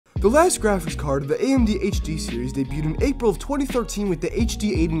The last graphics card of the AMD HD series debuted in April of 2013 with the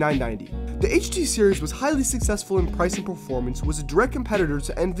HD 8990. The HD series was highly successful in price and performance, was a direct competitor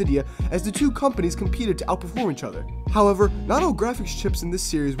to nvidia as the two companies competed to outperform each other. However, not all graphics chips in this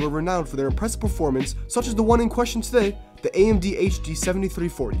series were renowned for their impressive performance, such as the one in question today, the AMD HD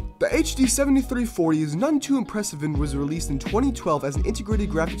 7340. The HD 7340 is none too impressive and was released in 2012 as an integrated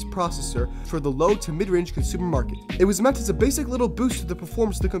graphics processor for the low to mid-range consumer market. It was meant as a basic little boost to the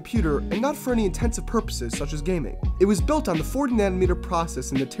performance of the computer and not for any intensive purposes such as gaming. It was built on the 40nm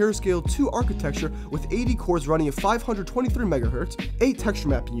process in the terascale 2 architecture with 80 cores running at 523 MHz, 8 texture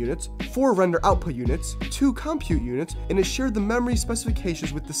mapping units, 4 render output units, 2 compute units, and it shared the memory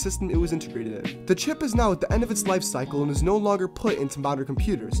specifications with the system it was integrated in. The chip is now at the end of its life cycle and is no longer put into modern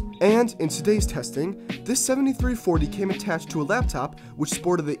computers. And in today's testing, this 7340 came attached to a laptop which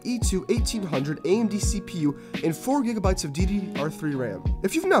sported the E2 1800 AMD CPU and 4GB of DDR3 RAM.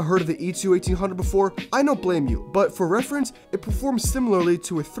 If you've not heard of the E2 1800 before, I don't blame you, but for reference, it performs similarly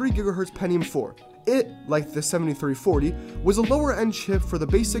to a 3GHz Pentium 4. It, like the 7340, was a lower end chip for the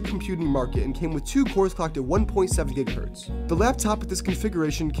basic computing market and came with 2 cores clocked at 1.7 GHz. The laptop with this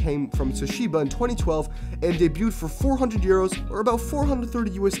configuration came from Toshiba in 2012 and debuted for €400 or about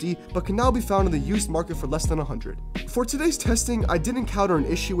 430 USD, but can now be found in the used market for less than 100. For today's testing, I did encounter an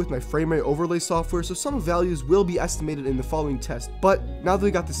issue with my framerate overlay software, so some values will be estimated in the following test. But now that we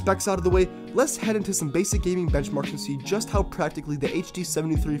got the specs out of the way, let's head into some basic gaming benchmarks and see just how practically the HD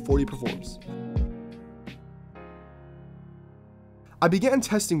 7340 performs. I began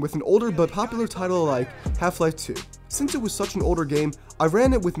testing with an older but popular title like Half-Life 2. Since it was such an older game, I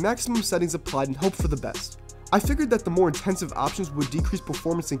ran it with maximum settings applied and hoped for the best. I figured that the more intensive options would decrease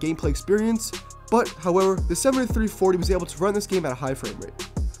performance and gameplay experience, but however, the 7340 was able to run this game at a high frame rate.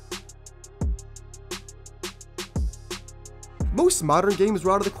 Most modern games were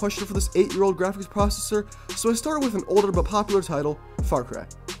out of the question for this 8-year-old graphics processor, so I started with an older but popular title, Far Cry.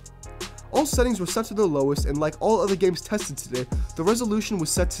 All settings were set to their lowest, and like all other games tested today, the resolution was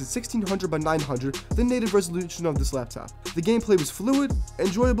set to 1600 by 900, the native resolution of this laptop. The gameplay was fluid,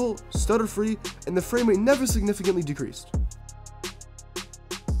 enjoyable, stutter-free, and the frame rate never significantly decreased.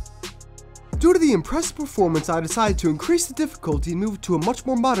 Due to the impressive performance, I decided to increase the difficulty and move to a much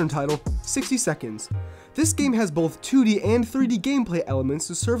more modern title, 60 Seconds. This game has both 2D and 3D gameplay elements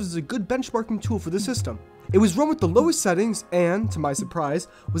to serve as a good benchmarking tool for the system. It was run with the lowest settings and, to my surprise,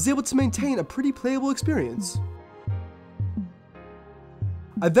 was able to maintain a pretty playable experience.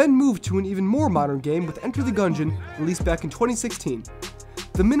 I then moved to an even more modern game with Enter the Gungeon, released back in 2016.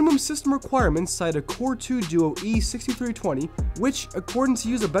 The minimum system requirements cite a Core 2 Duo E6320, which, according to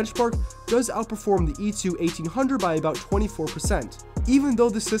user benchmark, does outperform the E2 1800 by about 24%. Even though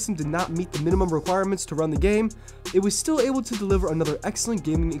the system did not meet the minimum requirements to run the game, it was still able to deliver another excellent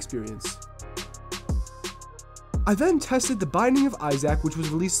gaming experience. I then tested the Binding of Issac, which was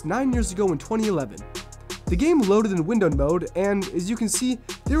released 9 years ago in 2011. The game loaded in windowed mode, and as you can see,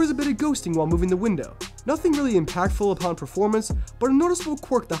 there was a bit of ghosting while moving the window. Nothing really impactful upon performance, but a noticeable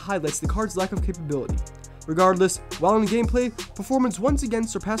quirk that highlights the card's lack of capability. Regardless, while in gameplay, performance once again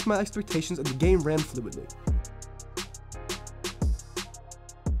surpassed my expectations and the game ran fluidly.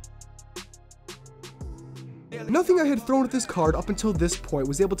 Nothing I had thrown at this card up until this point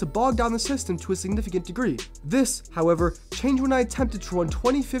was able to bog down the system to a significant degree. This, however, changed when I attempted to run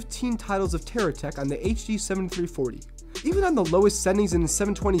 2015 titles of Teratech on the HD 7340. Even on the lowest settings in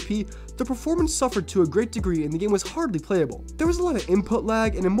 720p, the performance suffered to a great degree and the game was hardly playable. There was a lot of input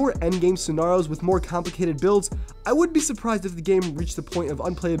lag, and in more endgame scenarios with more complicated builds, I would be surprised if the game reached the point of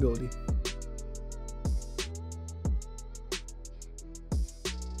unplayability.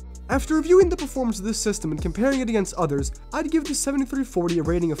 After reviewing the performance of this system and comparing it against others, I'd give the 7340 a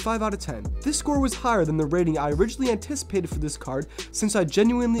rating of 5 out of 10. This score was higher than the rating I originally anticipated for this card, since I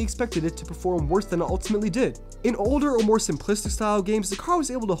genuinely expected it to perform worse than it ultimately did. In older or more simplistic style games, the card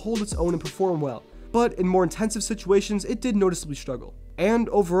was able to hold its own and perform well, but in more intensive situations, it did noticeably struggle. And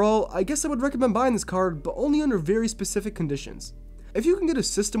overall, I guess I would recommend buying this card, but only under very specific conditions. If you can get a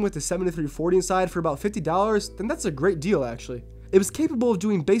system with the 7340 inside for about $50, then that's a great deal actually. It was capable of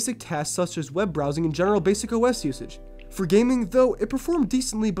doing basic tasks such as web browsing and general basic OS usage. For gaming, though, it performed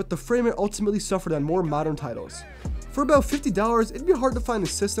decently, but the frame rate ultimately suffered on more modern titles. For about $50, it'd be hard to find a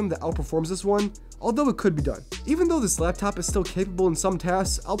system that outperforms this one, although it could be done. Even though this laptop is still capable in some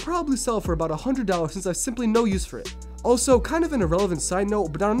tasks, I'll probably sell it for about $100 since I have simply no use for it. Also, kind of an irrelevant side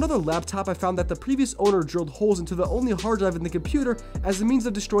note, but on another laptop I found that the previous owner drilled holes into the only hard drive in the computer as a means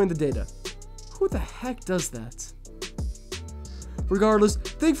of destroying the data. Who the heck does that? Regardless,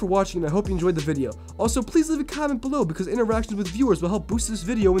 thanks for watching and I hope you enjoyed the video. Also, please leave a comment below because interactions with viewers will help boost this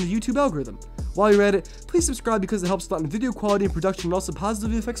video in the YouTube algorithm. While you're at it, please subscribe because it helps a lot in video quality and production and also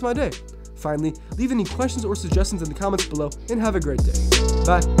positively affects my day. Finally, leave any questions or suggestions in the comments below and have a great day.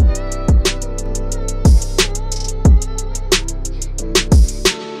 Bye.